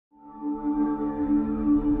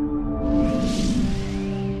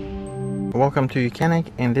Welcome to YOUCANIC.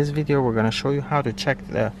 In this video we're going to show you how to check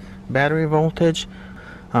the battery voltage.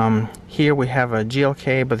 Here we have a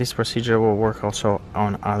GLK, but this procedure will work also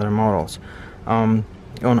on other models. On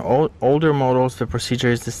older models the procedure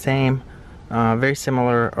is the same, very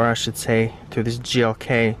similar, or I should say, to this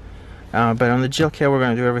GLK. But on the GLK we're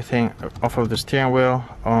going to do everything off of the steering wheel.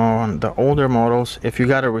 On the older models, if you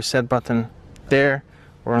got a reset button there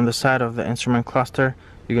or on the side of the instrument cluster,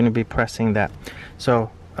 you're going to be pressing that. So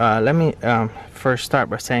let me first start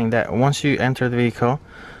by saying that once you enter the vehicle,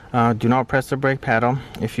 do not press the brake pedal.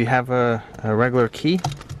 If you have a regular key,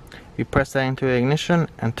 you press that into the ignition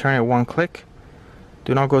and turn it one click.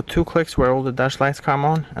 Do not go 2 clicks where all the dash lights come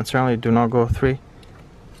on, and certainly do not go 3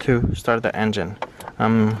 to start the engine.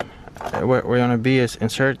 Where we're going to be is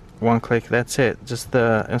insert 1 click, that's it. Just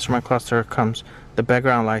the instrument cluster comes, the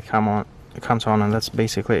background light comes on, and that's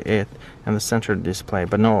basically it, and the center display,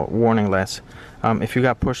 but no warning lights. If you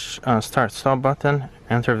got push start stop button,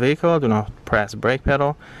 enter vehicle, do not press brake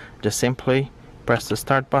pedal, just simply press the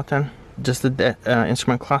start button. Just the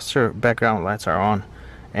instrument cluster background lights are on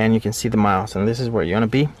and you can see the miles, and this is where you're going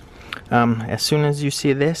to be. As soon as you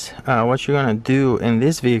see this, what you're going to do in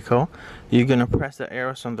this vehicle, you're going to press the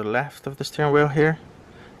arrows on the left of the steering wheel here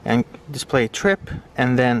and display trip,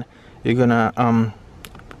 and then you're going to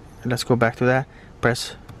let's go back to that,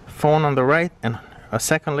 press phone on the right, and a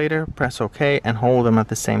second later press OK and hold them at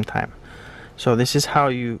the same time. So this is how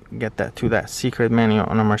you get that to that secret menu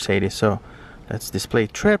on a Mercedes. So let's display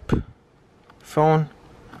trip, phone,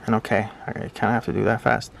 and OK. I kind of have to do that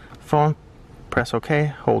fast. Phone, press OK,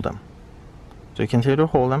 hold them. So you continue to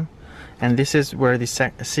hold them, and this is where the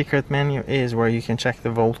secret menu is, where you can check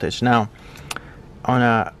the voltage. Now on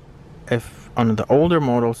the older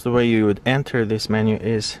models, the way you would enter this menu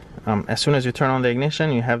is as soon as you turn on the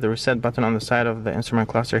ignition, you have the reset button on the side of the instrument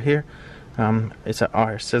cluster here. It's a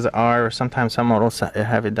R, it says R, or sometimes some models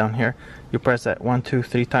have it down here. You press that 1, 2,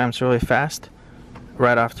 3 times really fast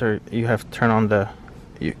right after you have turned on the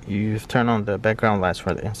you've turned on the background lights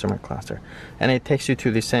for the instrument cluster, and it takes you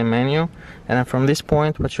to the same menu. And then from this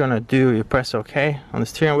point, what you're going to do, you press OK on the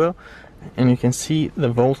steering wheel, and you can see the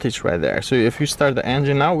voltage right there. So if you start the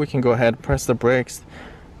engine now, we can go ahead, press the brakes,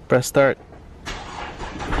 press start,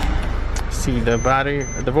 see the battery,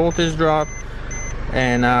 the voltage drop,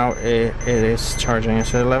 and now it is charging.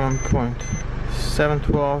 It's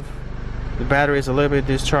 11.712. the battery is a little bit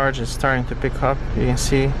discharged, it's starting to pick up. You can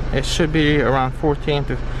see it should be around 14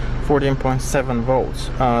 to 14.7 volts.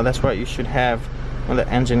 That's what you should have when the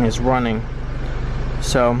engine is running.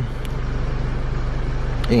 So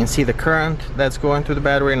you can see the current that's going through the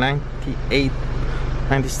battery, 98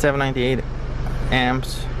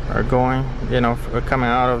 amps are going, coming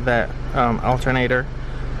out of that alternator.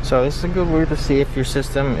 So this is a good way to see if your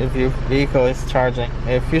vehicle is charging.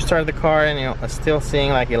 If you start the car and you're still seeing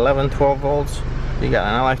like 11-12 volts, you got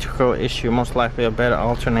an electrical issue, most likely a better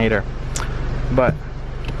alternator. But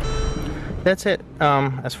that's it.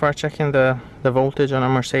 As far as checking the voltage on a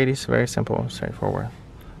Mercedes, very simple, straightforward.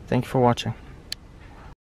 Thank you for watching.